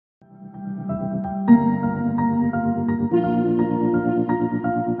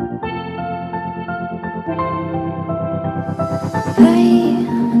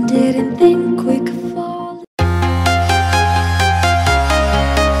I didn't think we could fall.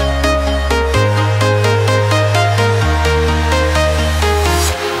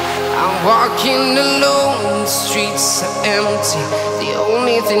 I'm walking alone, the streets are empty. The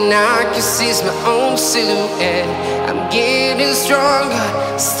only thing I can see is my own silhouette. I'm getting stronger,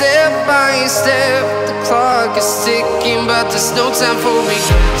 step by step. The clock is ticking, but there's no time for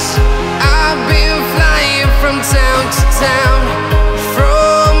regrets. I've been flying from town to town,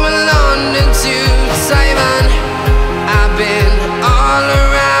 from London to Taiwan. I've been all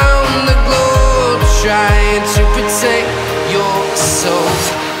around the globe, trying to protect your soul.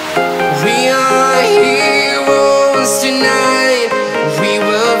 We are heroes tonight. We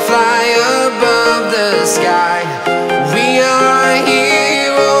will fly above the sky. We are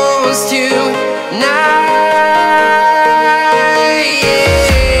heroes tonight.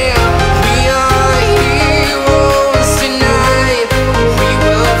 Yeah. We are heroes tonight. We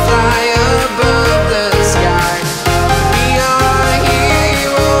will fly above the sky. We are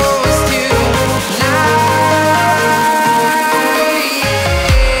heroes tonight.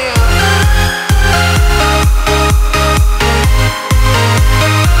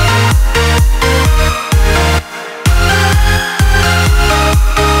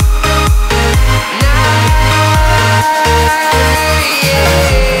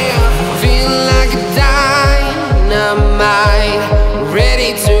 Feeling like a dynamite,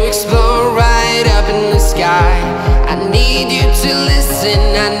 ready to explode right up in the sky. I need you to listen,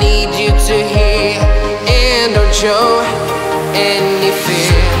 I need you to hear, and don't show any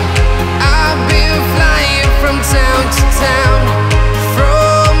fear. I've been flying from town to town.